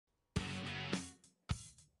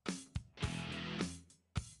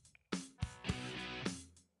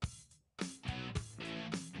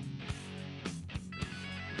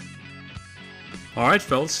All right,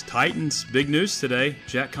 fellas, Titans, big news today.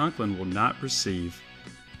 Jack Conklin will not receive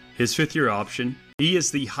his fifth-year option. He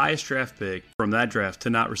is the highest draft pick from that draft to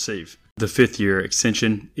not receive the fifth-year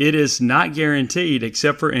extension. It is not guaranteed,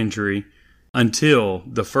 except for injury, until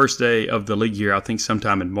the first day of the league year, I think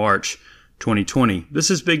sometime in March 2020.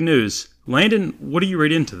 This is big news. Landon, what do you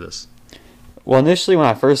read into this? Well, initially when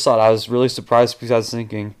I first saw it, I was really surprised because I was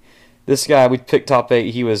thinking, this guy, we picked top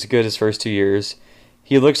 8, he was good his first 2 years.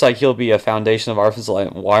 He looks like he'll be a foundation of our offensive line.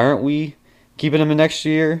 Why aren't we keeping him in next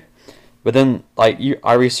year? But then,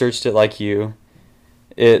 I researched it like you.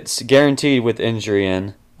 It's guaranteed with injury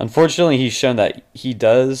in. Unfortunately, he's shown that he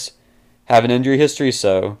does have an injury history.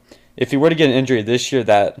 So, if he were to get an injury this year,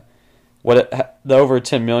 the over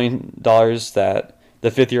 $10 million that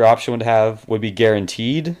the fifth-year option would have would be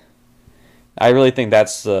guaranteed. I really think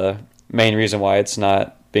that's the main reason why it's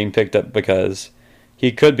not being picked up, because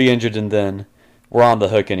he could be injured and then we're on the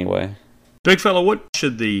hook anyway. Big fella, what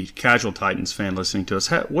should the casual Titans fan listening to us,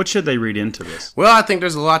 what should they read into this? Well, I think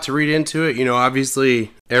there's a lot to read into it.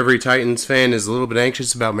 Obviously, every Titans fan is a little bit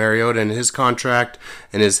anxious about Mariota and his contract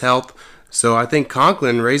and his health. So I think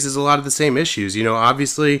Conklin raises a lot of the same issues.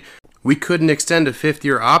 Obviously, we couldn't extend a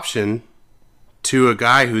fifth-year option to a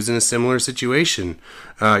guy who's in a similar situation,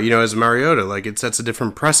 as Mariota. It sets a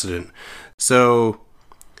different precedent. So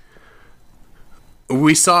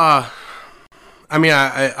we saw...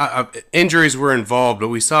 injuries were involved, but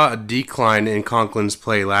we saw a decline in Conklin's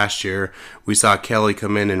play last year. We saw Kelly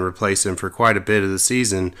come in and replace him for quite a bit of the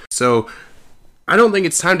season. So I don't think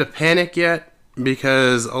it's time to panic yet,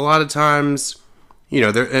 because a lot of times,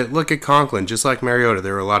 look at Conklin, just like Mariota.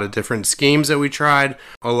 There were a lot of different schemes that we tried,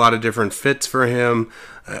 a lot of different fits for him.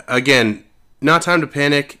 Again, not time to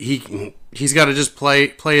panic. He's got to just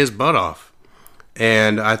play his butt off.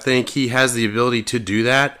 And I think he has the ability to do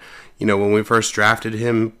that. When we first drafted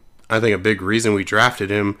him, I think a big reason we drafted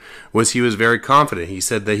him was he was very confident. He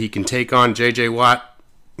said that he can take on J.J. Watt,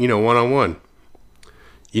 one-on-one.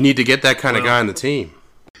 You need to get that kind of guy on the team.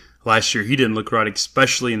 Last year, he didn't look right,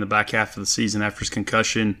 especially in the back half of the season after his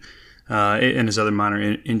concussion and his other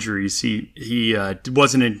minor injuries. He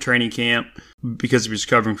wasn't in training camp because he was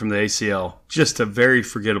recovering from the ACL. Just a very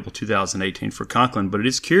forgettable 2018 for Conklin. But it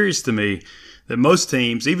is curious to me that most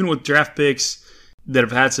teams, even with draft picks that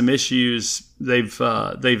have had some issues, they've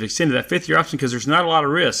extended that fifth-year option because there's not a lot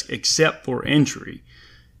of risk except for injury.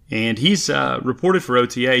 And he's reported for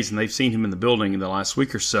OTAs, and they've seen him in the building in the last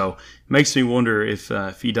week or so. It makes me wonder if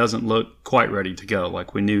he doesn't look quite ready to go,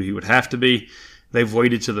 like we knew he would have to be. They've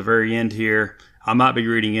waited to the very end here. I might be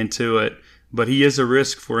reading into it, but he is a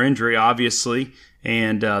risk for injury, obviously,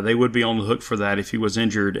 and they would be on the hook for that if he was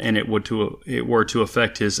injured and it were to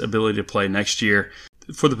affect his ability to play next year.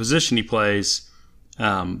 For the position he plays,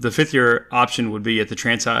 the fifth-year option would be at the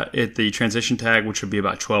transition tag, which would be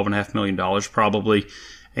about $12.5 million probably.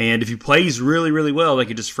 And if he plays really, really well, they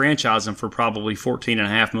could just franchise him for probably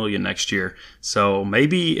 $14.5 million next year. So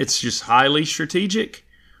maybe it's just highly strategic,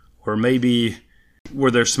 or maybe where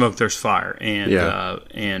there's smoke, there's fire, and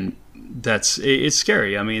it's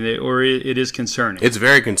scary. It is concerning. It's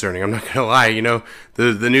very concerning. I'm not gonna lie.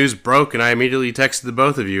 The news broke, and I immediately texted the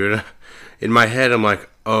both of you. And in my head, I'm like,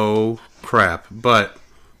 oh crap. But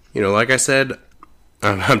like I said,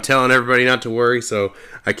 I'm telling everybody not to worry, so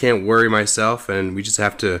I can't worry myself, and we just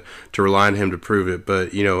have to rely on him to prove it. But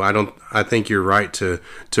I think you're right to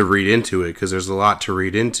read into it, because there's a lot to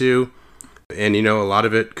read into, and a lot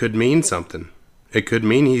of it could mean something. It could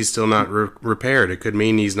mean he's still not repaired. It could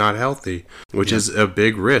mean he's not healthy, which is a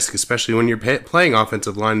big risk, especially when you're playing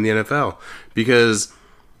offensive line in the NFL, because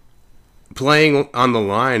playing on the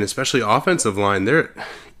line, especially offensive line,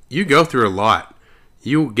 you go through a lot.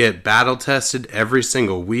 You get battle tested every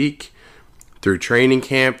single week, through training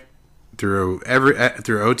camp, through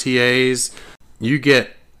OTAs. You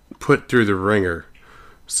get put through the ringer.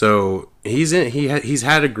 So he's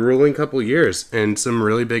had a grueling couple years and some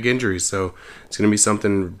really big injuries. So it's going to be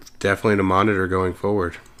something definitely to monitor going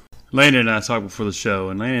forward. Landon and I talked before the show,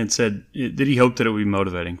 and Landon said, did he hope that it would be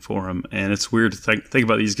motivating for him? And it's weird to think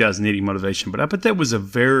about these guys needing motivation, but I bet that was a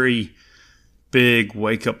very big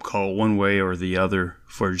wake-up call one way or the other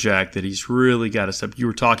for Jack, that he's really got to step. You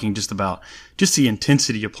were talking just about just the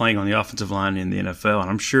intensity of playing on the offensive line in the NFL, and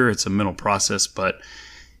I'm sure it's a mental process, but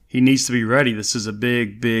he needs to be ready. This is a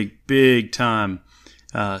big, big, big time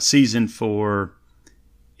season for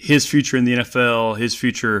his future in the NFL, his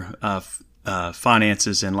future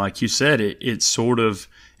finances, and like you said, it sort of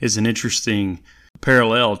is an interesting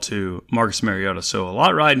parallel to Marcus Mariota. So a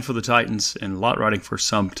lot riding for the Titans, and a lot riding for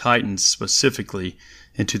some Titans specifically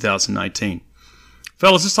in 2019.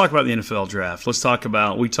 Fellas, let's talk about the NFL draft. Let's talk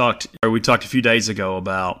about we talked a few days ago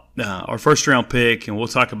about our first round pick, and we'll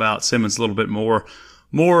talk about Simmons a little bit more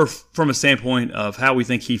from a standpoint of how we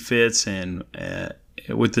think he fits and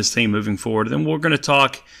with this team moving forward. Then we're going to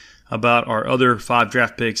talk about our other 5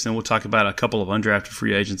 draft picks, and we'll talk about a couple of undrafted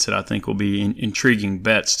free agents that I think will be intriguing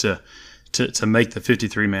bets to make the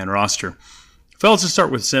 53-man roster. Fellas, let's start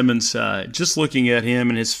with Simmons. Just looking at him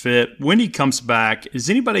and his fit, when he comes back, has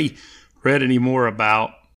anybody read any more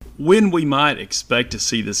about when we might expect to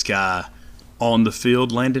see this guy on the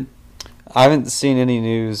field, Landon? I haven't seen any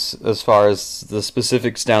news as far as the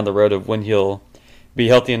specifics down the road of when he'll be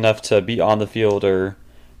healthy enough to be on the field or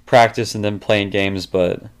practice and then playing games,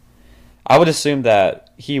 but I would assume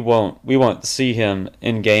that we won't see him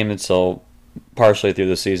in game until partially through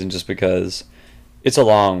the season, just because it's a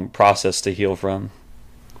long process to heal from.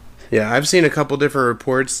 Yeah, I've seen a couple different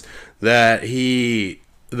reports that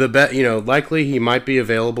likely he might be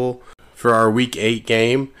available for our Week 8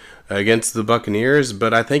 game against the Buccaneers,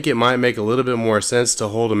 but I think it might make a little bit more sense to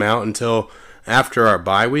hold him out until after our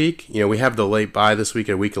bye week. We have the late bye this week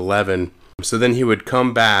at Week 11, so then he would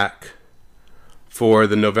come back for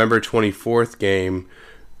the November 24th game,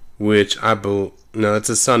 which it's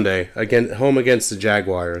a Sunday, home against the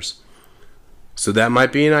Jaguars. So that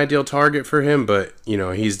might be an ideal target for him, but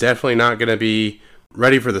he's definitely not going to be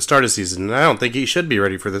ready for the start of the season. And I don't think he should be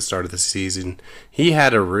ready for the start of the season. He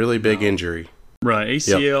had a really big injury. Right,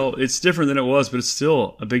 ACL, It's different than it was, but it's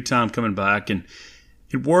still a big time coming back, and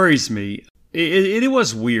it worries me. It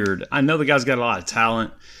was weird. I know the guy's got a lot of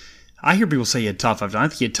talent. I hear people say he had top 5. I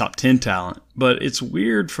think he had top 10 talent, but it's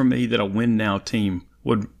weird for me that a win now team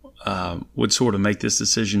would sort of make this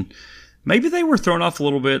decision. Maybe they were thrown off a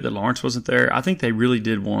little bit that Lawrence wasn't there. I think they really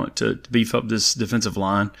did want to beef up this defensive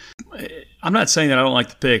line. I'm not saying that I don't like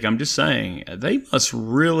the pick. I'm just saying they must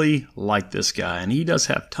really like this guy, and he does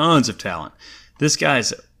have tons of talent. This guy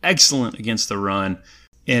is excellent against the run,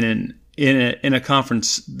 and in a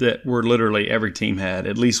conference that where literally every team had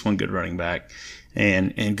at least one good running back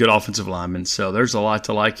and good offensive linemen. So there's a lot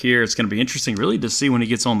to like here. It's going to be interesting really to see when he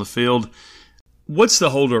gets on the field. What's the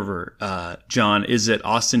holdover, John? Is it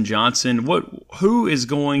Austin Johnson? Who is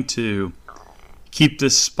going to keep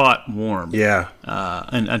this spot warm? Yeah.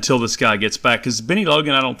 Until this guy gets back, because Benny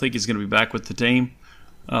Logan, I don't think is going to be back with the team.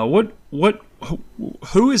 Who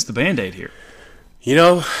is the Band-Aid here?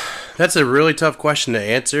 That's a really tough question to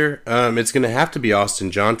answer. It's going to have to be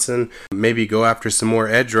Austin Johnson. Maybe go after some more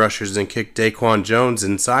edge rushers and kick Daquan Jones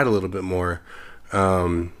inside a little bit more.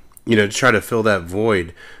 To try to fill that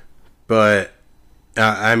void. But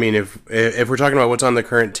if we're talking about what's on the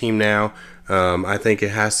current team now, I think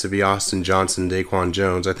it has to be Austin Johnson, Daquan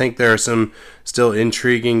Jones. I think there are some still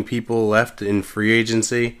intriguing people left in free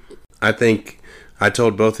agency. I think I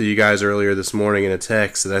told both of you guys earlier this morning in a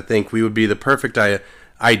text that I think we would be the perfect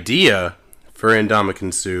idea for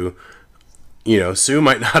Ndamukong Suh. Sue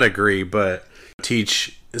might not agree, but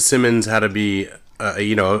teach Simmons how to be,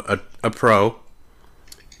 a pro.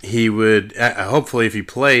 He would hopefully, if he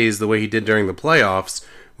plays the way he did during the playoffs,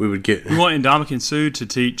 we would get. You want Ndamukong Suh to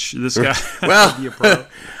teach this guy well, to be a pro?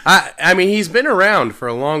 He's been around for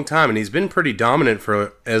a long time, and he's been pretty dominant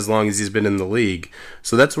for as long as he's been in the league.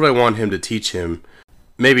 So that's what I want him to teach him.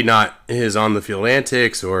 Maybe not his on-the-field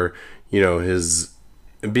antics or, his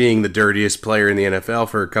being the dirtiest player in the NFL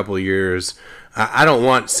for a couple of years. I don't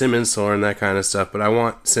want Simmons to learn that kind of stuff, but I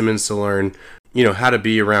want Simmons to learn how to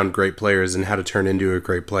be around great players and how to turn into a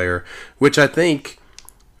great player, which I think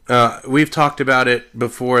we've talked about it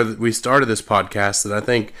before we started this podcast, that I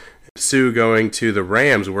think Sue going to the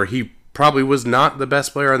Rams, where he probably was not the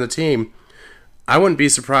best player on the team, I wouldn't be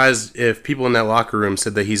surprised if people in that locker room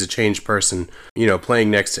said that he's a changed person, playing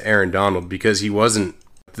next to Aaron Donald, because he wasn't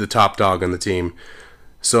the top dog on the team.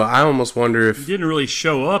 So I almost wonder if... He didn't really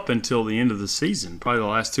show up until the end of the season, probably the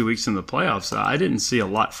last 2 weeks in the playoffs. I didn't see a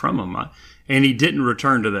lot from him. And he didn't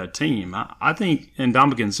return to that team. I think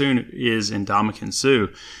Ndamukong Suh is Ndamukong Suh,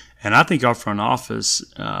 and I think our front office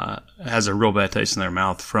has a real bad taste in their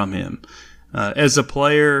mouth from him. As a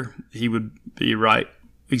player, he would be right,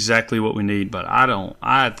 exactly what we need, but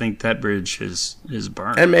I think that bridge is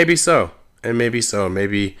burned. And maybe so.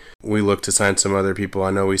 Maybe we look to sign some other people.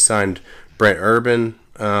 I know we signed Brent Urban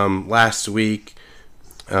last week.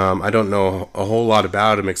 I don't know a whole lot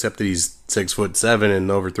about him except that he's 6'7" and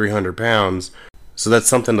over 300 pounds. So that's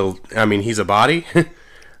something to. He's a body.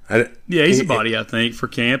 Yeah, he's a body, I think, for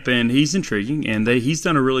camp, and he's intriguing. And he's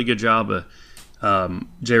done a really good job of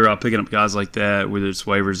J-Rob picking up guys like that, whether it's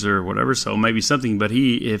waivers or whatever. So maybe something. But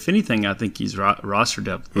if anything, I think he's roster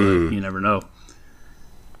depth. But you never know.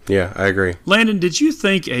 Yeah, I agree. Landon, did you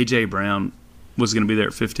think A.J. Brown was going to be there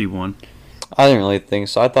at 51. I didn't really think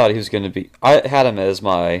so. I thought he was going to be. I had him as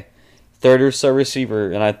my third or so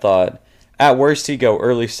receiver, and I thought at worst he'd go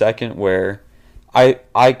early second, where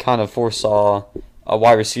I kind of foresaw a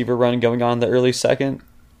wide receiver run going on in the early second,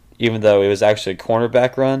 even though it was actually a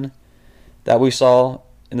cornerback run that we saw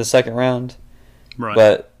in the second round. Right.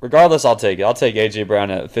 But regardless, I'll take it. I'll take A.J.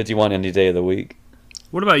 Brown at 51 any day of the week.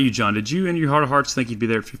 What about you, John? Did you, in your heart of hearts, think he'd be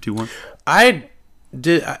there at 51? I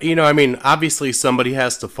did. Obviously somebody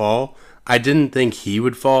has to fall. I didn't think he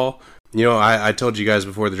would fall. I told you guys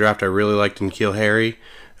before the draft I really liked N'Keal Harry,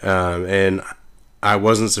 and I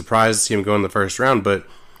wasn't surprised to see him go in the first round. But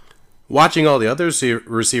watching all the other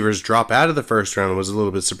receivers drop out of the first round was a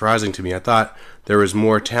little bit surprising to me. I thought there was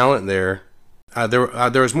more talent there.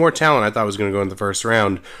 There was more talent I thought was going to go in the first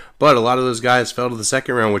round, but a lot of those guys fell to the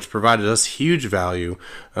second round, which provided us huge value.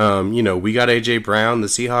 We got A.J. Brown, the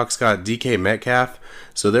Seahawks got DK Metcalf,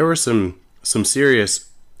 so there were some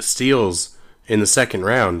serious steals in the second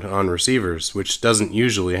round on receivers, which doesn't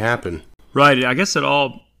usually happen. Right. I guess it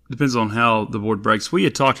all depends on how the board breaks. We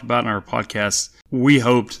had talked about in our podcast, we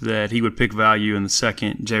hoped that he would pick value in the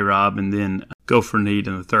second, J-Rob, and then go for need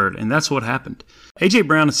in the third, and that's what happened. A.J.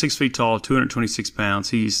 Brown is 6 feet tall, 226 pounds.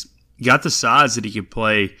 He's got the size that he could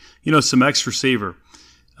play, some X receiver,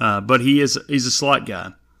 but he's a slot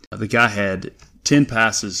guy. The guy had 10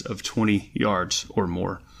 passes of 20 yards or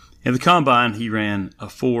more. In the combine, he ran a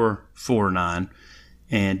 4.49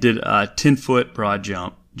 and did a 10-foot broad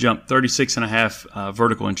jumped 36 and a half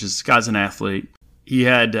vertical inches. This guy's an athlete. He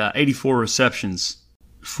had 84 receptions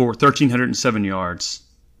for 1,307 yards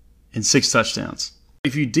and 6 touchdowns.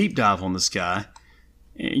 If you deep dive on this guy,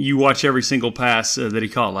 you watch every single pass that he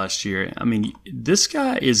caught last year. I mean, this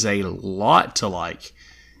guy is a lot to like,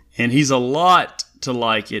 and he's a lot to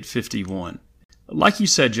like at 51. Like you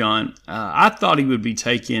said, John, I thought he would be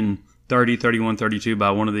taken 30, 31, 32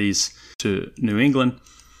 by one of these to New England.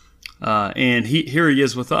 And here he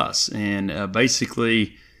is with us. And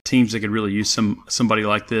basically, teams that could really use somebody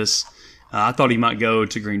like this. I thought he might go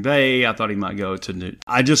to Green Bay. I thought he might go to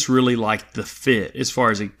I just really liked the fit as far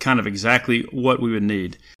as kind of exactly what we would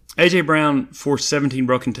need. A.J. Brown forced 17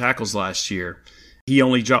 broken tackles last year. He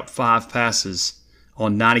only dropped 5 passes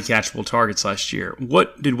on 90 catchable targets last year.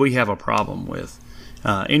 What did we have a problem with?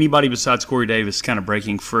 Anybody besides Corey Davis kind of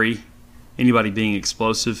breaking free? Anybody being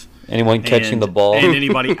explosive? Anyone catching the ball? And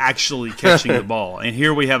anybody actually catching the ball. And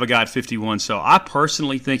here we have a guy at 51. So I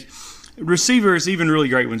personally think receivers, even really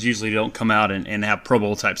great ones, usually don't come out and have Pro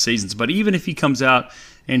Bowl type seasons. But even if he comes out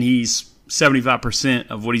and he's 75%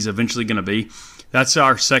 of what he's eventually going to be, that's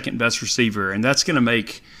our second best receiver. And that's going to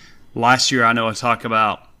make last year, I know I talk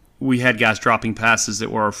about we had guys dropping passes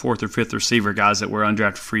that were our 4th or 5th receiver, guys that were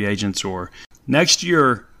undrafted free agents. Or next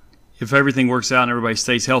year, if everything works out and everybody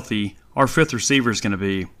stays healthy, our 5th receiver is going to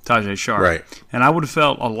be Tajay Sharp. Right. And I would have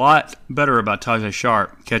felt a lot better about Tajay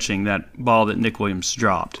Sharp catching that ball that Nick Williams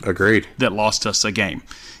dropped. Agreed. That lost us a game.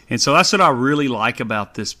 And so that's what I really like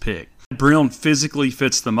about this pick. Brown physically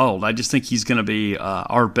fits the mold. I just think he's going to be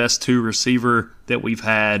our best 2 receiver that we've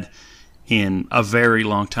had in a very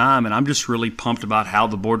long time, and I'm just really pumped about how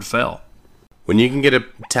the board fell. When you can get a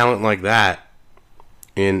talent like that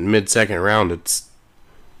in mid-second round, it's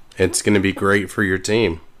going to be great for your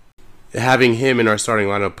team. Having him in our starting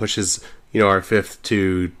lineup pushes, our 5th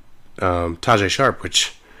to Tajay Sharp,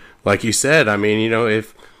 which, like you said, I mean,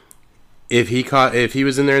 if he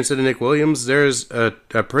was in there instead of Nick Williams, there's a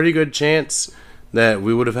pretty good chance that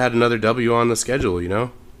we would have had another W on the schedule,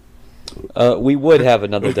 We would have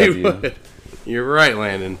another W. Would. You're right,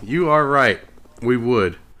 Landon. You are right. We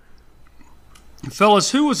would.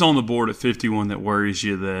 Fellas, who was on the board at 51 that worries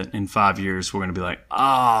you that in 5 years we're going to be like,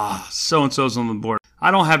 so-and-so's on the board? I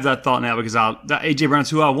don't have that thought now because A.J. Brown's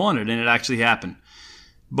who I wanted, and it actually happened.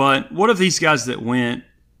 But what if these guys that went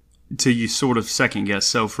to you sort of second guess?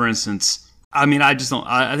 So, for instance, I mean, I just don't –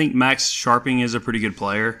 I think Max Sharping is a pretty good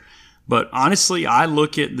player. But honestly, I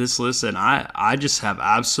look at this list and I just have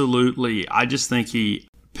absolutely – I just think he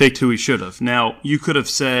picked who he should have. Now, you could have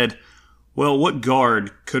said, well, what guard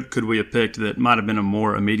could we have picked that might have been a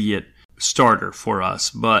more immediate starter for us?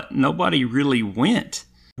 But nobody really went.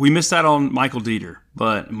 We missed out on Michael Dieter,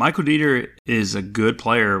 but Michael Dieter is a good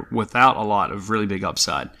player without a lot of really big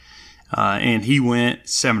upside. And he went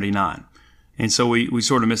 79. And so we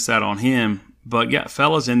sort of missed out on him. But yeah,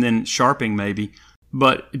 fellas, and then Sharping maybe.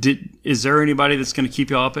 But is there anybody that's going to keep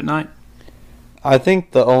y'all up at night? I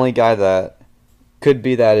think the only guy that could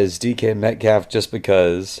be that is DK Metcalf, just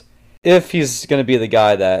because if he's going to be the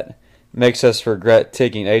guy that makes us regret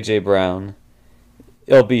taking A.J. Brown,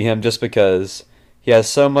 it'll be him just because he has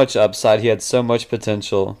so much upside. He had so much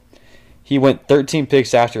potential. He went 13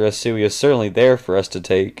 picks after us, so he was certainly there for us to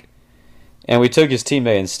take. And we took his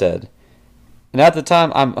teammate instead. And at the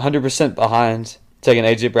time, I'm 100% behind taking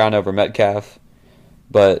A.J. Brown over Metcalf.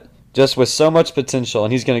 But just with so much potential,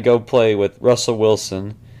 and he's going to go play with Russell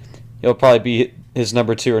Wilson, he'll probably be his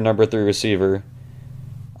number 2 or number 3 receiver.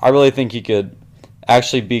 I really think he could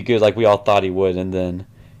actually be good like we all thought he would. And then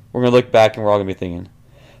we're going to look back and we're all going to be thinking,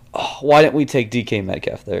 oh, why didn't we take DK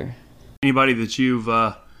Metcalf there? Anybody that you've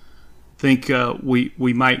think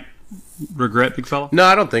we might regret, big fella? No,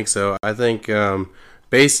 I don't think so. I think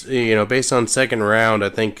based on second round, I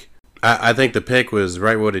think the pick was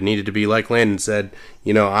right what it needed to be. Like Landon said,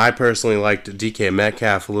 I personally liked DK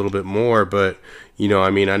Metcalf a little bit more, but I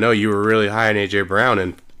know you were really high on AJ Brown,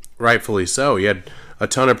 and rightfully so. He had a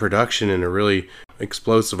ton of production and a really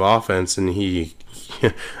explosive offense, and he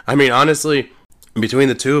honestly, between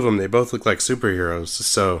the two of them, they both look like superheroes.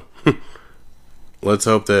 So let's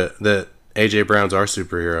hope that AJ Brown's our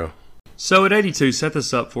superhero. So at 82, set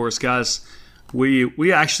this up for us, guys.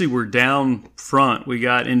 We actually were down front. We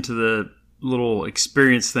got into the little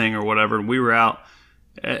experience thing or whatever, and we were out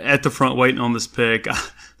at the front waiting on this pick.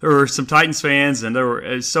 There were some Titans fans, and there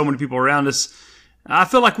were so many people around us. I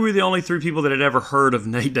feel like we were the only 3 people that had ever heard of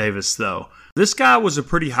Nate Davis, though. This guy was a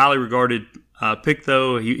pretty highly regarded pick,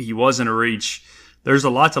 though. He wasn't a reach. There's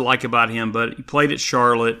a lot to like about him, but he played at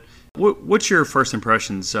Charlotte. What's your first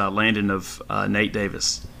impressions, Landon, of Nate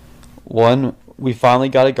Davis? One, we finally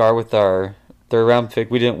got a guard with our third-round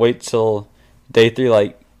pick. We didn't wait till day 3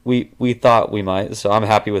 like we thought we might, so I'm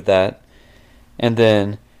happy with that. And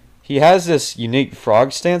then he has this unique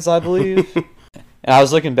frog stance, I believe. And I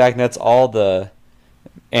was looking back, and that's all the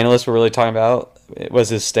analysts were really talking about. It was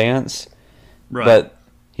his stance. Right. But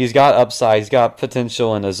he's got upside. He's got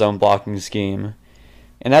potential in a zone blocking scheme.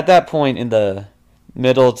 And at that point in the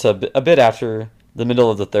middle to a bit after the middle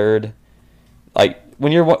of the third, like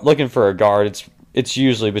when you're looking for a guard, it's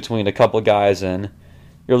usually between a couple guys, and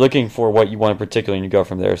you're looking for what you want in particular, and you go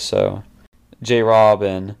from there. So J-Rob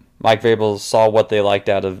and Mike Vrabel saw what they liked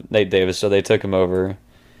out of Nate Davis, so they took him over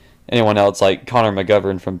anyone else, like Connor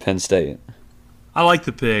McGovern from Penn State. I like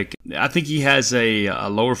the pick. I think he has a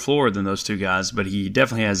lower floor than those 2 guys, but he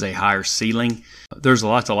definitely has a higher ceiling. There's a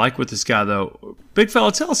lot to like with this guy, though. Big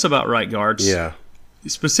fella, tell us about right guards. Yeah.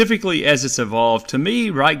 Specifically as it's evolved. To me,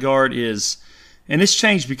 right guard is, and it's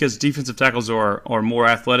changed because defensive tackles are more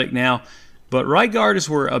athletic now, but right guard is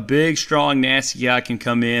where a big, strong, nasty guy can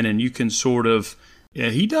come in and you can sort of,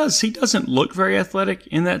 he doesn't look very athletic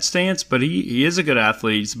in that stance, but he is a good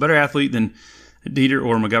athlete. He's a better athlete than Dieter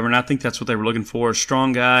or McGovern. I think that's what they were looking for. A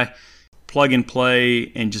strong guy, plug and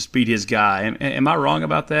play, and just beat his guy. Am I wrong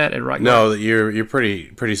about that at right guard? No, you're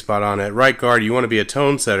pretty spot on. At right guard, you want to be a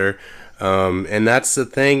tone setter, and that's the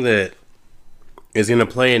thing that is going to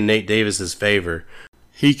play in Nate Davis's favor.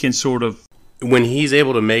 He can sort of, when he's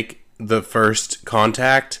able to make the first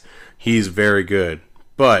contact, he's very good.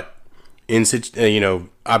 But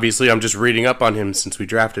obviously I'm just reading up on him since we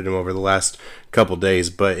drafted him over the last couple days.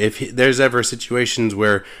 But if there's ever situations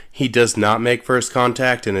where he does not make first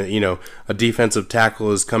contact, and a defensive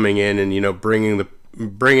tackle is coming in and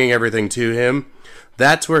bringing everything to him,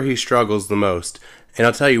 that's where he struggles the most. And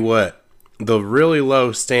I'll tell you what, the really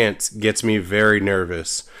low stance gets me very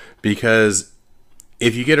nervous, because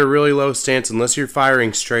if you get a really low stance, unless you're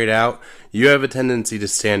firing straight out, you have a tendency to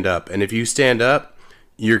stand up. And if you stand up,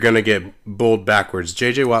 you're going to get bowled backwards.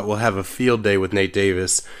 J.J. Watt will have a field day with Nate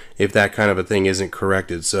Davis if that kind of a thing isn't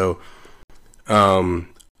corrected. So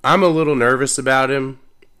I'm a little nervous about him.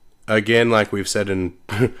 Again, like we've said in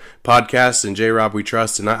podcasts, and J-Rob we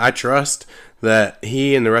trust, and I trust that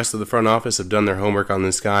he and the rest of the front office have done their homework on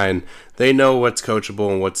this guy, and they know what's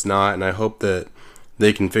coachable and what's not, and I hope that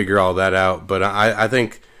they can figure all that out. But I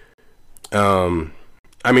think,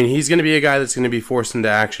 he's going to be a guy that's going to be forced into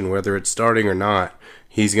action, whether it's starting or not.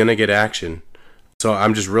 He's going to get action. So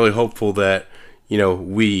I'm just really hopeful that,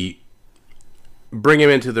 we bring him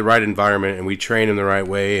into the right environment and we train him the right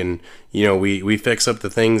way, and, we fix up the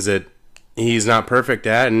things that he's not perfect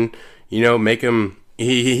at, and, make him,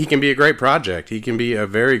 he can be a great project. He can be a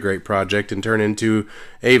very great project and turn into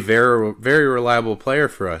a very, very reliable player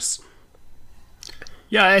for us.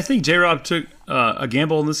 Yeah, I think J-Rob took a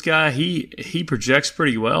gamble on this guy. He projects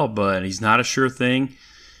pretty well, but he's not a sure thing.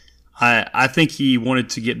 I think he wanted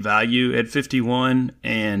to get value at 51,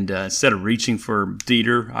 and instead of reaching for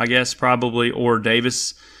Dieter, I guess, probably, or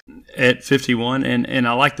Davis at 51, and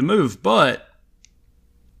I like the move. But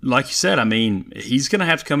like you said, he's going to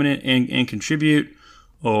have to come in and contribute,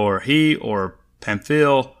 or he or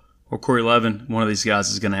Pamphile or Corey Levin, one of these guys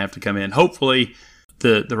is going to have to come in. Hopefully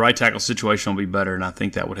the right tackle situation will be better, and I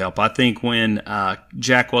think that would help. I think when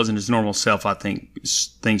Jack wasn't his normal self, I think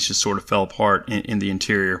things just sort of fell apart in the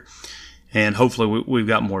interior. And hopefully we've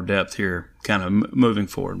got more depth here kind of moving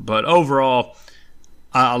forward. But overall,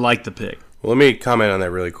 I like the pick. Well, let me comment on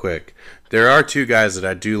that really quick. There are two guys that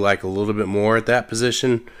I do like a little bit more at that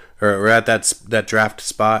position, or at that draft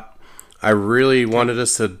spot. I really wanted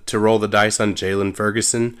us to roll the dice on Jalen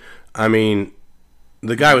Ferguson. I mean,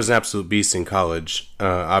 the guy was an absolute beast in college.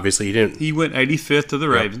 Obviously, he didn't. He went 85th to the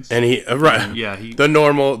Ravens, and he right. Yeah,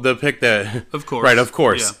 the pick that of course, right, of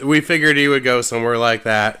course. Yeah. We figured he would go somewhere like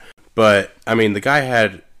that. But, I mean, the guy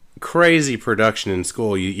had crazy production in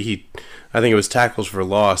school. I think it was tackles for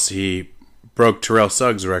loss. He broke Terrell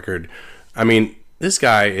Suggs' record. I mean, this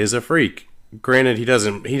guy is a freak. Granted, he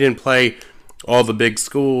didn't play all the big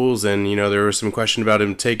schools, and, there was some question about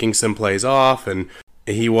him taking some plays off, and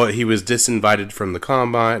he was disinvited from the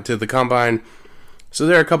combine. So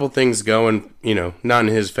there are a couple things going, not in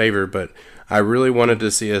his favor, but I really wanted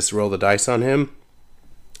to see us roll the dice on him.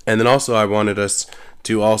 And then also I wanted us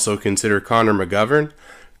to also consider Connor McGovern.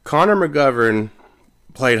 Connor McGovern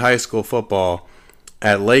played high school football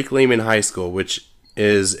at Lake Lehman High School, which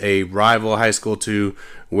is a rival high school to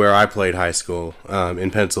where I played high school in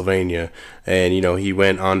Pennsylvania. And, he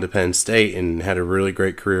went on to Penn State and had a really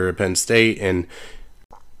great career at Penn State. And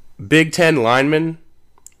Big Ten linemen,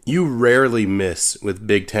 you rarely miss with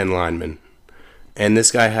Big Ten linemen. And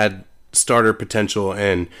this guy had starter potential,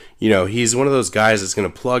 and he's one of those guys that's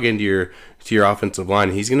going to plug into your offensive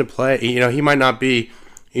line. He's going to play. He might not be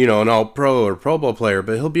an all-pro or Pro Bowl player,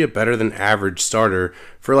 but he'll be a better than average starter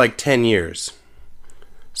for like 10 years.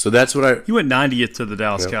 So that's what He went 90th to the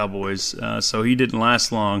Dallas Cowboys, so he didn't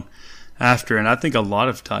last long after. And I think a lot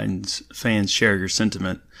of Titans fans share your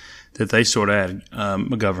sentiment that they sort of had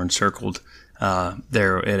McGovern circled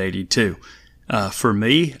there at 82. For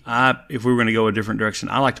me, if we were going to go a different direction,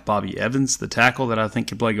 I liked Bobby Evans, the tackle that I think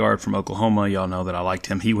could play guard from Oklahoma. Y'all know that I liked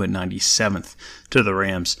him. He went 97th to the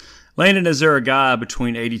Rams. Landon, is there a guy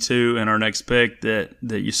between 82 and our next pick that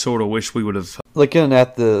you sort of wish we would have? Looking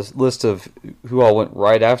at the list of who all went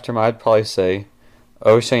right after him, I'd probably say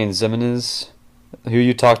O'Shane Zimenez, who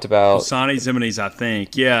you talked about. Sonny Zimenez, I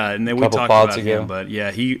think. Yeah, and then we talked about him. But,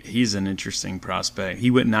 yeah, he's an interesting prospect. He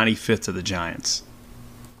went 95th to the Giants.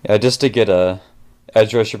 Yeah, just to get a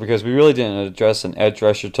edge rusher, because we really didn't address an edge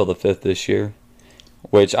rusher till the 5th this year,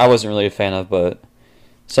 which I wasn't really a fan of, but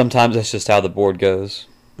sometimes that's just how the board goes.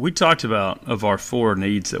 We talked about, of our 4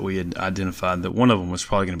 needs that we had identified, that one of them was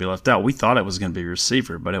probably going to be left out. We thought it was going to be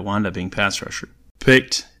receiver, but it wound up being pass rusher.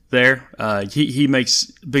 Picked there.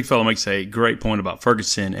 Big Fella makes a great point about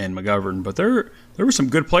Ferguson and McGovern, but there were some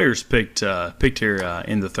good players picked here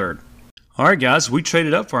in the 3rd. All right, guys, we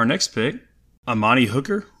traded up for our next pick. Amani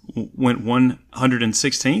Hooker went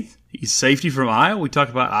 116th. He's safety from Iowa. We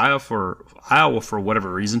talked about Iowa for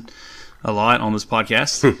whatever reason a lot on this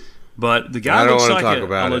podcast. But the guy looks like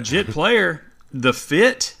a legit player. The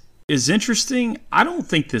fit is interesting. I don't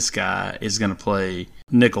think this guy is going to play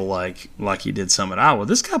nickel like he did some at Iowa.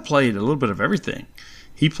 This guy played a little bit of everything.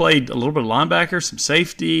 He played a little bit of linebacker, some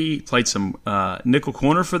safety, played some nickel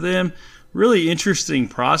corner for them. Really interesting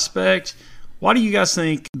prospect. Why do you guys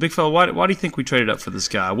think, Big Fella, why do you think we traded up for this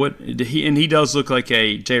guy? He does look like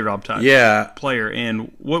a J-Rob type player.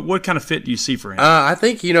 And what kind of fit do you see for him? I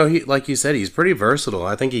think, he, like you said, he's pretty versatile.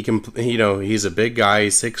 I think he can, he's a big guy.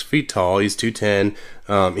 He's 6 feet tall. He's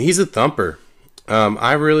 210. He's a thumper.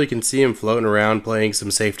 I really can see him floating around playing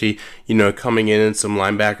some safety, coming in some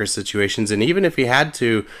linebacker situations. And even if he had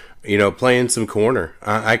to, playing some corner,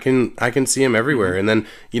 I can see him everywhere. And then,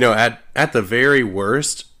 at the very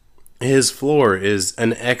worst, his floor is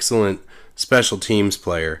an excellent special teams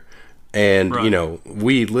player. And, right.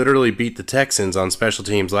 We literally beat the Texans on special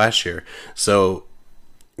teams last year. So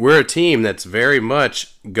we're a team that's very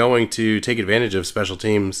much going to take advantage of special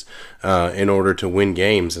teams in order to win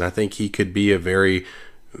games. And I think he could be a very,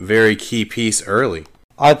 very key piece early.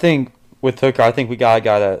 I think with Hooker, we got a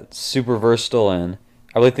guy that's super versatile, and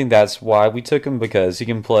I really think that's why we took him, because he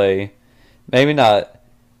can play, maybe not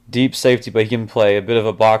deep safety, but he can play a bit of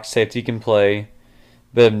a box safety. He can play a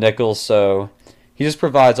bit of nickel, so he just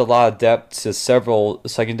provides a lot of depth to several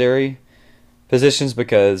secondary positions,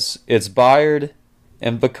 because it's Byard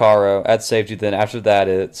and Baccaro at safety. Then after that,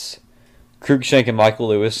 it's Cruikshank and Michael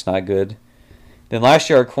Lewis, not good. Then last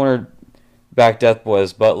year, our cornerback depth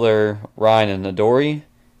was Butler, Ryan, and Adoree.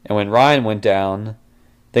 And when Ryan went down,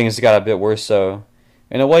 things got a bit worse. So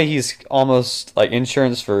in a way, he's almost like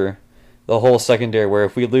insurance for the whole secondary, where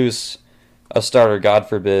if we lose a starter, God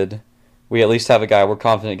forbid, we at least have a guy we're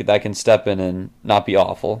confident that can step in and not be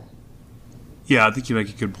awful. Yeah, I think you make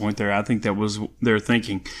a good point there. I think that was their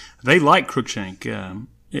thinking. They like Cruikshank.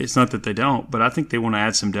 It's not that they don't, but I think they want to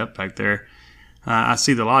add some depth back there. I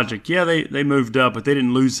see the logic. Yeah, they moved up, but they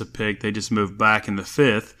didn't lose the pick. They just moved back in the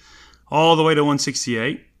fifth, all the way to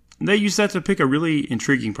 168. They used that to pick a really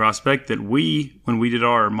intriguing prospect that when we did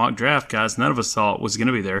our mock draft, guys, none of us thought was going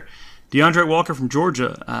to be there. DeAndre Walker from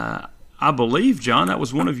Georgia. I believe, John, that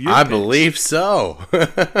was one of your picks. Believe so.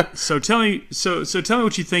 So tell me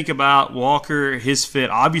what you think about Walker, his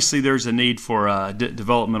fit. Obviously, there's a need for a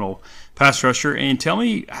developmental pass rusher, and tell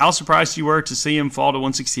me how surprised you were to see him fall to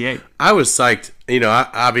 168. I was psyched.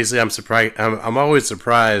 Obviously, I'm surprised. I'm always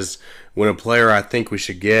surprised when a player I think we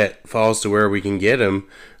should get falls to where we can get him,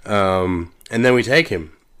 and then we take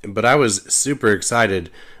him. But I was super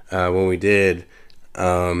excited when we did.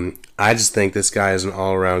 I just think this guy is an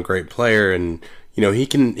all-around great player, and he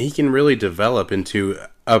can really develop into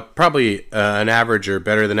probably an average or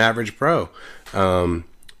better than average pro.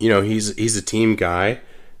 He's a team guy,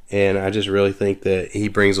 and I just really think that he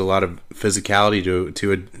brings a lot of physicality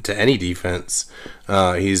to any defense.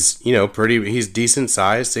 He's he's decent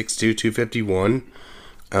size, 6'2", 251.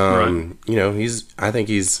 Right. I think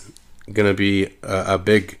he's gonna be a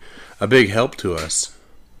big help to us.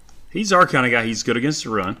 He's our kind of guy. He's good against the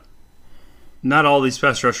run. Not all these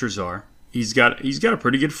pass rushers are. He's got a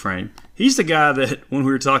pretty good frame. He's the guy that, when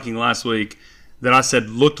we were talking last week, that I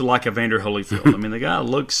said looked like a Vander Holyfield. I mean, the guy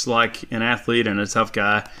looks like an athlete and a tough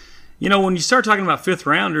guy. When you start talking about fifth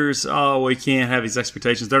rounders, we can't have these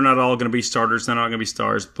expectations. They're not all going to be starters. They're not going to be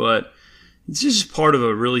stars. But it's just part of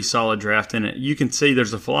a really solid draft. And you can see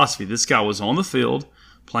there's a philosophy. This guy was on the field,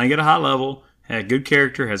 playing at a high level, had good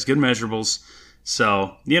character, has good measurables.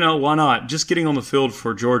 So, why not? Just getting on the field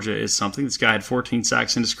for Georgia is something. This guy had 14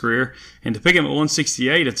 sacks in his career. And to pick him at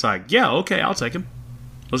 168, it's like, yeah, okay, I'll take him.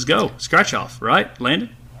 Let's go. Scratch off, right,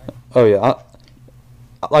 Landon? Oh, yeah.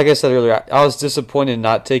 Like I said earlier, I was disappointed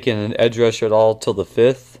not taking an edge rusher at all till the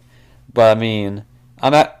fifth. But, I mean,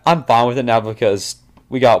 I'm fine with it now because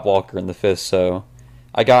we got Walker in the fifth. So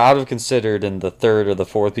I would have considered in the third or the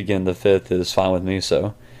fourth, beginning the fifth is fine with me.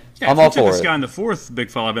 So. Yeah, I'm if all you took for this it. guy in the fourth,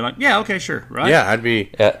 big fella, I'd be like, yeah, okay, sure, right? Yeah, I would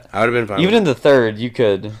have been fine. Even in the third, you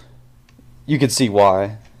could see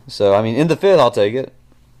why. So I mean, in the fifth, I'll take it.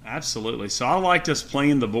 Absolutely. So I liked us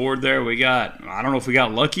playing the board there. I don't know if we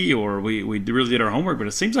got lucky or we really did our homework, but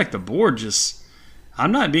it seems like the board just.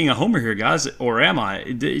 I'm not being a homer here, guys, or am I?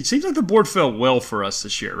 It seems like the board fell well for us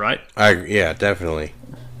this year, right? Yeah, definitely.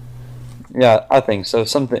 Yeah, I think so.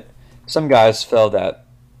 Some guys fell that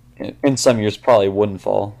in some years probably wouldn't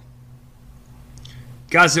fall.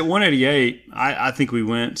 Guys, at 188, I think we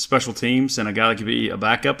went special teams and a guy that could be a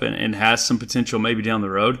backup and has some potential maybe down the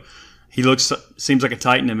road. He seems like a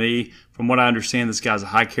Titan to me. From what I understand, this guy's a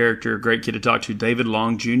high character, great kid to talk to. David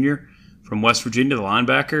Long Jr. from West Virginia, the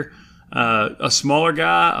linebacker. A smaller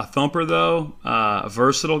guy, a thumper though, a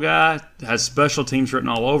versatile guy, has special teams written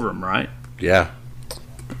all over him, right? Yeah.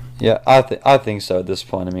 Yeah, I think so at this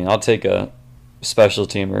point. I mean, I'll take a special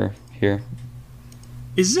teamer here.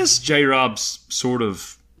 Is this J-Rob's sort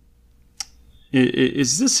of –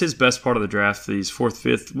 is this his best part of the draft, these fourth,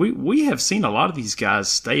 fifth? We have seen a lot of these guys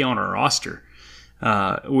stay on our roster,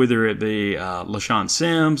 whether it be LaShawn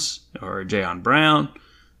Sims or Jayon Brown.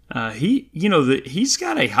 He's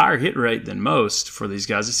got a higher hit rate than most for these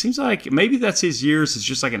guys. It seems like maybe that's his years as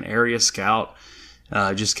just like an area scout,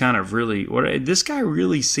 just kind of really – this guy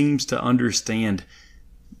really seems to understand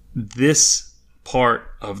this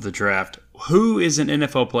part of the draft. Who is an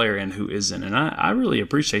NFL player and who isn't, and I really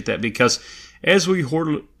appreciate that because as we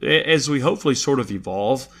hopefully sort of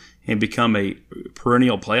evolve and become a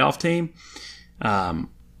perennial playoff team,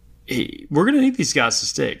 we're going to need these guys to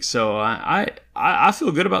stick. So I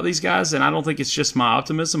feel good about these guys, and I don't think it's just my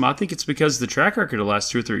optimism. I think it's because the track record of the last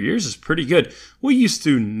 2 or 3 years is pretty good. We used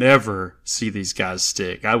to never see these guys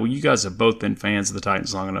stick. You guys have both been fans of the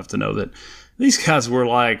Titans long enough to know that these guys were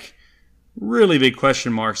like really big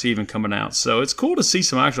question marks even coming out. So it's cool to see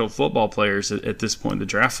some actual football players at this point in the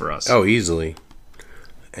draft for us. Oh, easily.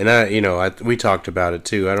 And we talked about it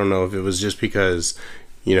too. I don't know if it was just because,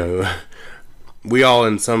 we all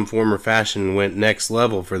in some form or fashion went next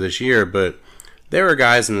level for this year, but there were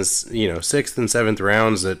guys in this, 6th and 7th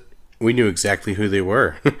rounds that we knew exactly who they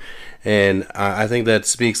were. And I think that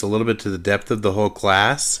speaks a little bit to the depth of the whole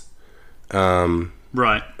class.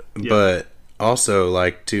 Right. Yeah. But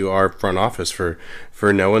also to our front office for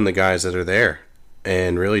knowing the guys that are there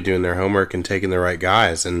and really doing their homework and taking the right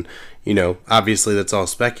guys. And, obviously that's all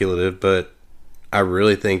speculative, but I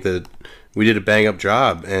really think that we did a bang-up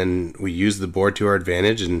job and we used the board to our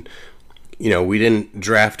advantage. And, we didn't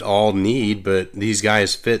draft all need, but these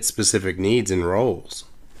guys fit specific needs and roles.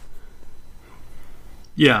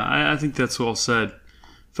 Yeah, I think that's well said.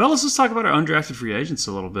 Fellas, let's talk about our undrafted free agents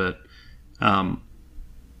a little bit.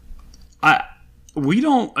 We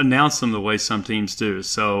don't announce them the way some teams do,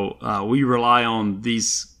 so we rely on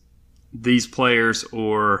these players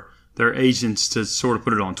or their agents to sort of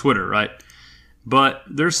put it on Twitter, right? But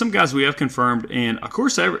there's some guys we have confirmed, and of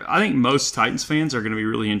course, I think most Titans fans are going to be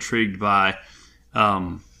really intrigued by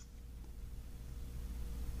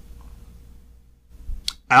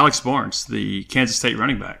Alex Barnes, the Kansas State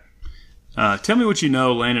running back. Tell me what you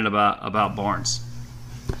know, Landon, about Barnes.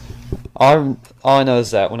 All I know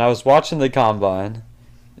is that when I was watching the combine,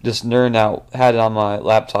 just nerding out, had it on my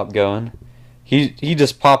laptop going, he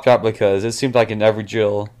just popped out because it seemed like in every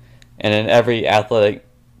drill and in every athletic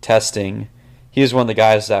testing, he was one of the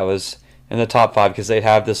guys that was in the top 5 because they'd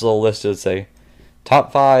have this little list that would say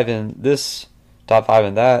top 5 in this, top 5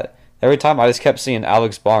 in that. Every time I just kept seeing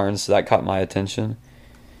Alex Barnes, so that caught my attention.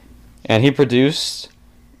 And he produced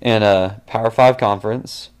in a Power 5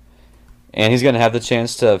 conference, and he's going to have the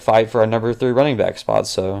chance to fight for a number 3 running back spot.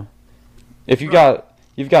 So if you've got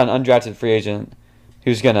an undrafted free agent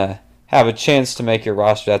who's going to have a chance to make your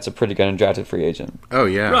roster, that's a pretty good undrafted free agent. Oh,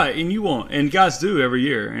 yeah. Right, and you won't. And guys do every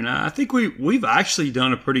year. And I think we've actually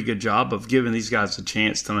done a pretty good job of giving these guys a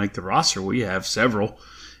chance to make the roster. We have several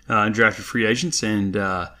undrafted free agents, and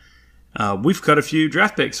we've cut a few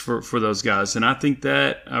draft picks for those guys. And I think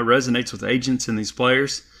that resonates with agents and these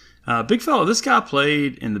players. Big fella, this guy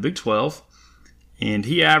played in the Big 12, and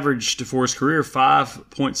he averaged for his career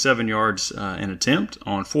 5.7 yards an attempt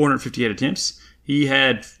on 458 attempts. He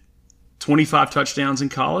had 25 touchdowns in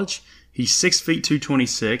college. He's 6 feet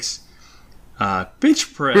 226.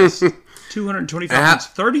 Bench press 225 pounds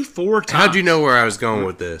 34 times. How'd you know where I was going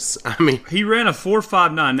with this? I mean, he ran a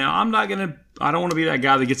 4.59. Now I don't want to be that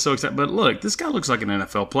guy that gets so excited, but look, this guy looks like an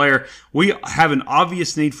NFL player. We have an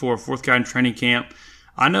obvious need for a 4th guy in training camp.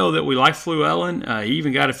 I know that we like Fluellen. He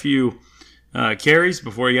even got a few carries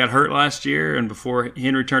before he got hurt last year and before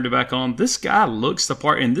Henry turned it back on. This guy looks the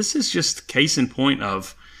part, and this is just case in point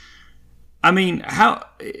of, I mean, how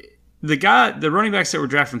the running backs that were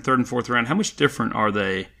drafted from 3rd and 4th round, how much different are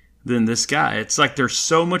they than this guy? It's like there's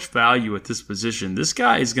so much value at this position. This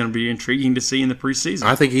guy is going to be intriguing to see in the preseason.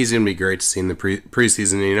 I think he's going to be great to see in the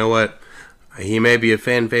preseason. And you know what? He may be a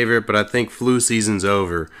fan favorite, but I think flu season's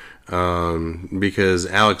over. Because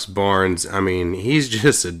Alex Barnes, I mean, he's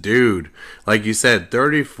just a dude. Like you said,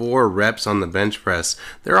 34 reps on the bench press.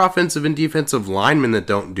 There are offensive and defensive linemen that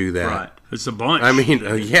don't do that. Right. It's a bunch. I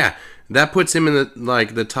mean, yeah, that puts him in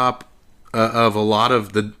the top of a lot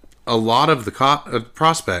of the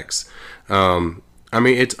prospects. I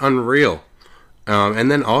mean, it's unreal. And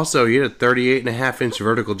then also he had a 38.5-inch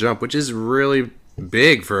vertical jump, which is really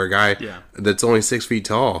big for a guy that's only 6 feet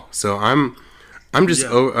tall. So I'm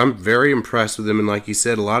very impressed with him, and like you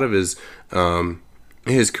said, a lot of his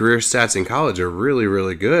career stats in college are really,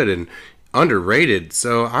 really good and underrated.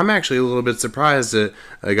 So I'm actually a little bit surprised that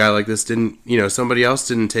a guy like this somebody else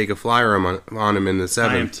didn't take a flyer on him in the 7th.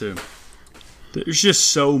 I am too. There's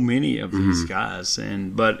just so many of these guys,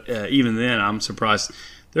 but even then, I'm surprised.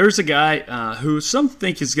 There's a guy who some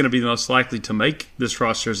think is going to be the most likely to make this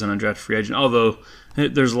roster as an undrafted free agent, although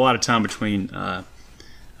there's a lot of time between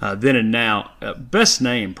then and now. Best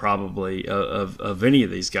name probably of any of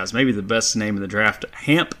these guys, maybe the best name in the draft,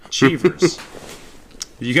 Hamp Cheevers.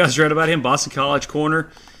 You guys read about him, Boston College corner.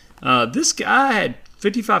 This guy had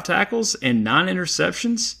 55 tackles and 9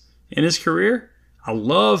 interceptions in his career. I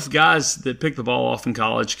love guys that pick the ball off in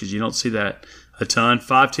college because you don't see that a ton.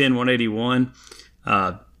 5'10", 181.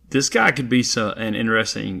 This guy could be an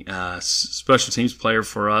interesting special teams player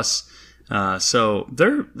for us. So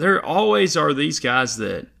there always are these guys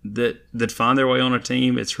that find their way on a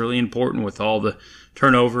team. It's really important with all the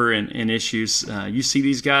turnover and issues. You see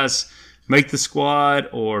these guys make the squad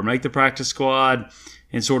or make the practice squad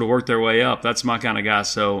and sort of work their way up. That's my kind of guy.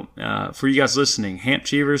 So for you guys listening, Hamp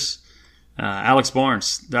Cheevers, Alex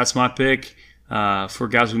Barnes, that's my pick. For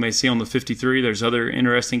guys we may see on the 53, there's other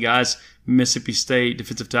interesting guys. Mississippi State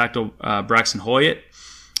defensive tackle Braxton Hoyt,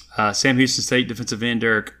 Sam Houston State defensive end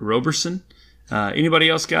Derek Roberson. Anybody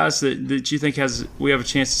else, guys, that you think we have a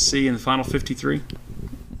chance to see in the final 53?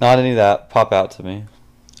 Not any of that pop out to me.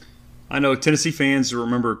 I know Tennessee fans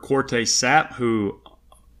remember Cortez Sapp, who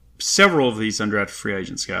several of these undrafted free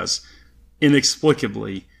agents, guys,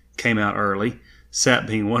 inexplicably came out early. Sapp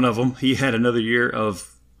being one of them. He had another year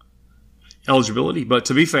of eligibility, but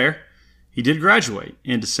to be fair, he did graduate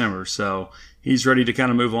in December, so he's ready to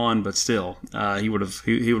kind of move on. But still, he would have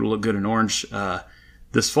looked good in orange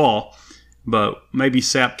this fall. but maybe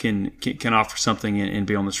Sapp can offer something and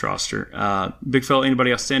be on this roster. Big fella,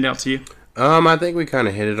 anybody else stand out to you? I think we kind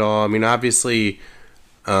of hit it all. I mean, obviously,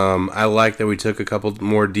 I like that we took a couple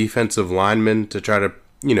more defensive linemen to try to,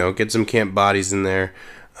 get some camp bodies in there.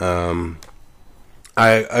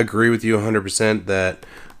 I agree with you 100% that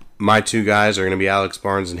my two guys are going to be Alex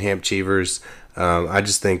Barnes and Hamp Cheevers. I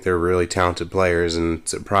just think they're really talented players, and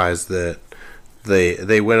surprised that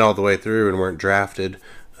they went all the way through and weren't drafted.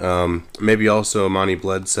 Maybe also Amani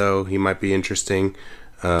Bledsoe. He might be interesting.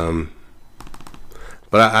 But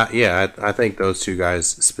I think those two guys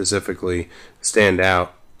specifically stand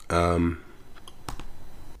out.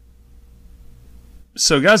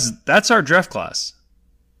 So, guys, that's our draft class.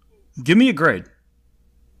 Give me a grade.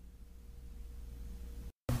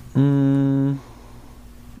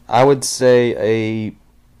 I would say a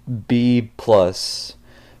B+,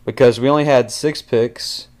 because we only had 6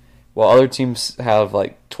 picks, while other teams have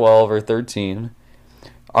like 12 or 13.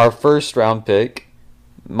 Our first round pick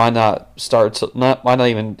might not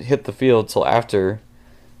even hit the field till after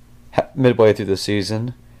midway through the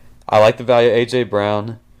season. I like the value of A.J.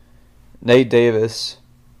 Brown. Nate Davis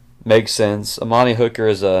makes sense. Amani Hooker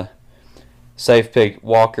is a safe pick.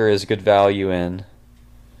 Walker is good value, and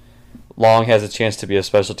Long has a chance to be a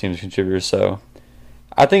special teams contributor. So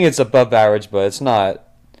I think it's above average, but it's not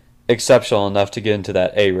exceptional enough to get into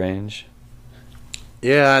that A range.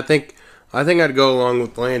 Yeah, I think I'd go along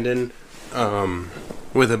with Landon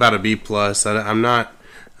with about a B+. I'm not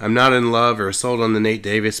in love or sold on the Nate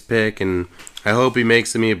Davis pick, and I hope he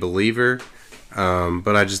makes me a believer.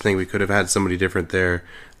 But I just think we could have had somebody different there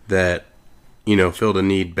that, filled a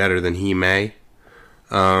need better than he may.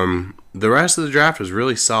 The rest of the draft was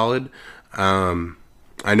really solid.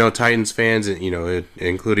 I know Titans fans,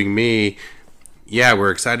 including me,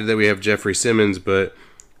 we're excited that we have Jeffrey Simmons, but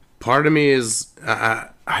part of me is I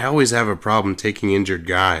always have a problem taking injured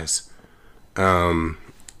guys.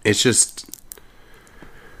 It's just,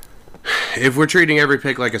 if we're treating every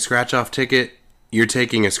pick like a scratch-off ticket, you're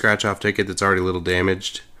taking a scratch-off ticket that's already a little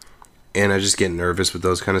damaged. And I just get nervous with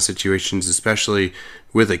those kind of situations, especially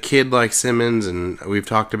with a kid like Simmons. And we've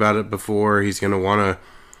talked about it before. He's going to want to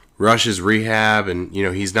rush his rehab. And,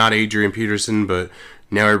 he's not Adrian Peterson, but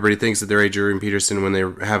now everybody thinks that they're Adrian Peterson when they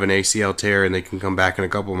have an ACL tear and they can come back in a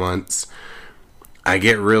couple months. I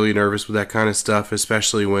get really nervous with that kind of stuff,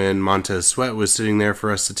 especially when Montez Sweat was sitting there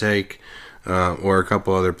for us to take, or a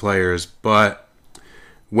couple other players. But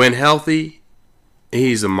when healthy,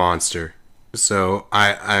 he's a monster. So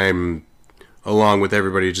I'm, along with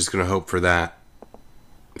everybody, just going to hope for that.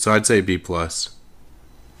 So I'd say B+.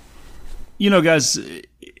 Guys,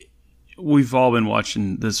 we've all been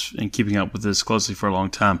watching this and keeping up with this closely for a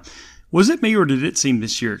long time. Was it me, or did it seem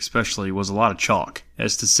this year especially was a lot of chalk,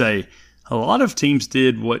 as to say a lot of teams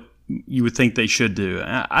did what you would think they should do?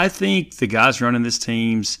 I think the guys running these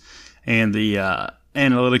teams and the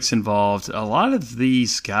analytics involved, a lot of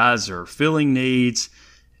these guys are filling needs,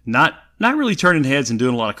 not really turning heads and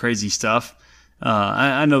doing a lot of crazy stuff.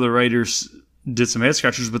 I know the Raiders did some head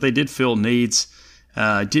scratchers, but they did fill needs.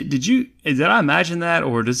 Did I imagine that,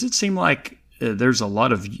 or does it seem like there's a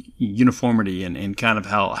lot of uniformity in kind of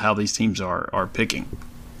how these teams are picking?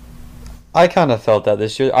 I kind of felt that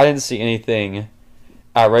this year. I didn't see anything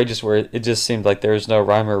outrageous where it just seemed like there was no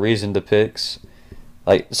rhyme or reason to picks.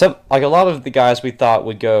 Like a lot of the guys we thought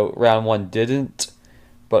would go round 1 didn't,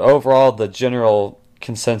 but overall the general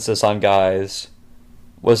consensus on guys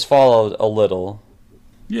was followed a little.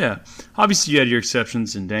 Yeah, obviously you had your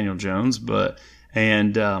exceptions in Daniel Jones,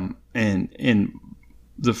 and in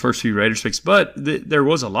the first few Raiders picks, but there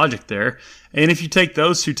was a logic there. And if you take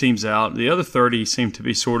those two teams out, the other 30 seem to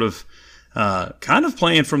be sort of kind of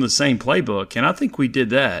playing from the same playbook, and I think we did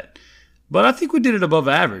that. But I think we did it above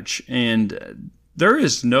average, and there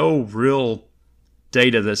is no real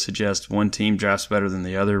data that suggests one team drafts better than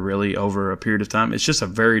the other really over a period of time. It's just a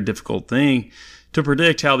very difficult thing to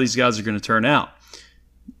predict how these guys are going to turn out.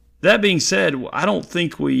 That being said, I don't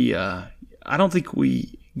think we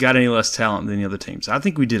got any less talent than the other teams. I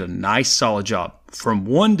think we did a nice, solid job. From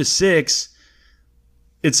 1 to 6,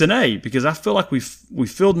 it's an A, because I feel like we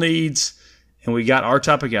filled needs and we got our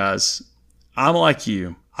type of guys. I'm like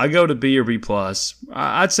you. I go to B or B+.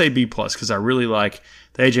 I'd say B+, because I really like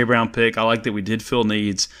the A.J. Brown pick. I like that we did fill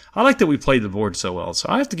needs. I like that we played the board so well. So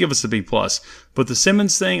I have to give us a B+. But the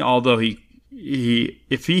Simmons thing, although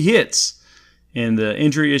if he hits and the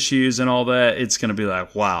injury issues and all that, it's going to be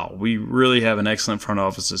like, wow, we really have an excellent front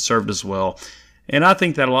office that served us well. And I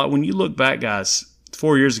think that a lot. When you look back, guys,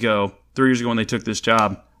 3 years ago when they took this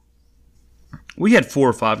job, we had 4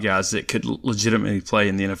 or 5 guys that could legitimately play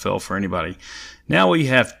in the NFL for anybody. Now we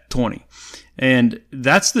have 20. And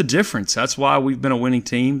that's the difference. That's why we've been a winning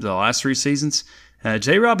team the last 3 seasons.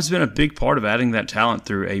 J-Rob has been a big part of adding that talent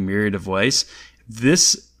through a myriad of ways.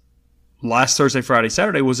 This last Thursday, Friday,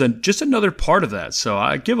 Saturday was just another part of that. So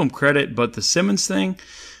I give him credit, but the Simmons thing,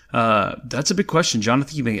 that's a big question.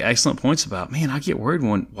 Jonathan, you make excellent points about, man, I get worried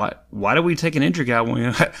why do we take an injured guy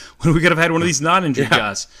when we could have had one of these non-injured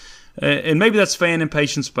guys? And maybe that's fan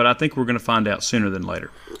impatience, but I think we're going to find out sooner than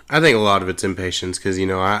later. I think a lot of it's impatience because,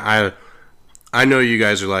 I know you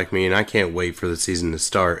guys are like me, and I can't wait for the season to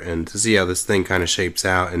start and to see how this thing kind of shapes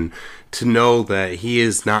out, and to know that he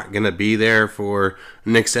is not going to be there for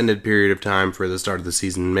an extended period of time for the start of the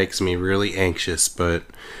season makes me really anxious. But,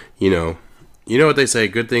 you know what they say,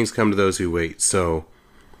 good things come to those who wait. So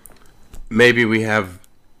maybe we have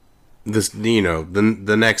this,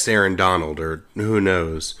 the next Aaron Donald, or who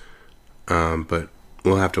knows. But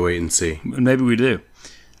we'll have to wait and see. Maybe we do.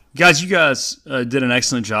 Guys, you guys did an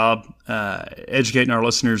excellent job educating our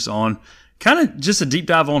listeners on kind of just a deep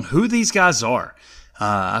dive on who these guys are.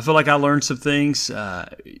 I feel like I learned some things.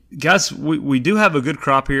 Guys, we do have a good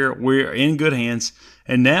crop here. We're in good hands.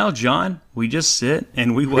 And now, John, we just sit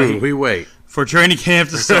and we wait. We wait. For training camp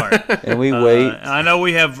to start. And we wait. I know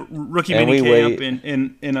we have rookie mini camp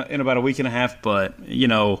in about a week and a half, but,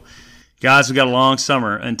 guys, we got a long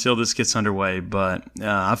summer until this gets underway, but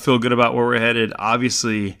I feel good about where we're headed.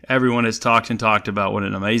 Obviously, everyone has talked about what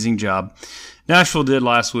an amazing job Nashville did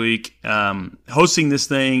last week hosting this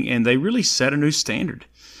thing, and they really set a new standard.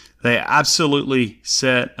 They absolutely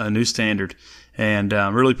set a new standard, and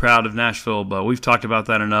I'm really proud of Nashville, but we've talked about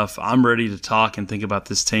that enough. I'm ready to talk and think about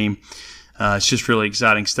this team. It's just really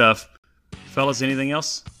exciting stuff. Fellas, anything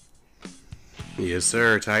else? Yes,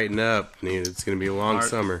 sir. Tighten up. It's going to be a long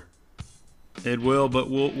summer. It will, but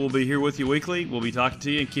we'll be here with you weekly. We'll be talking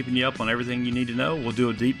to you and keeping you up on everything you need to know. We'll do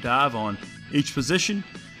a deep dive on each position,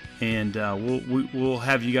 and we'll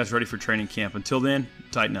have you guys ready for training camp. Until then,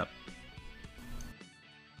 tighten up.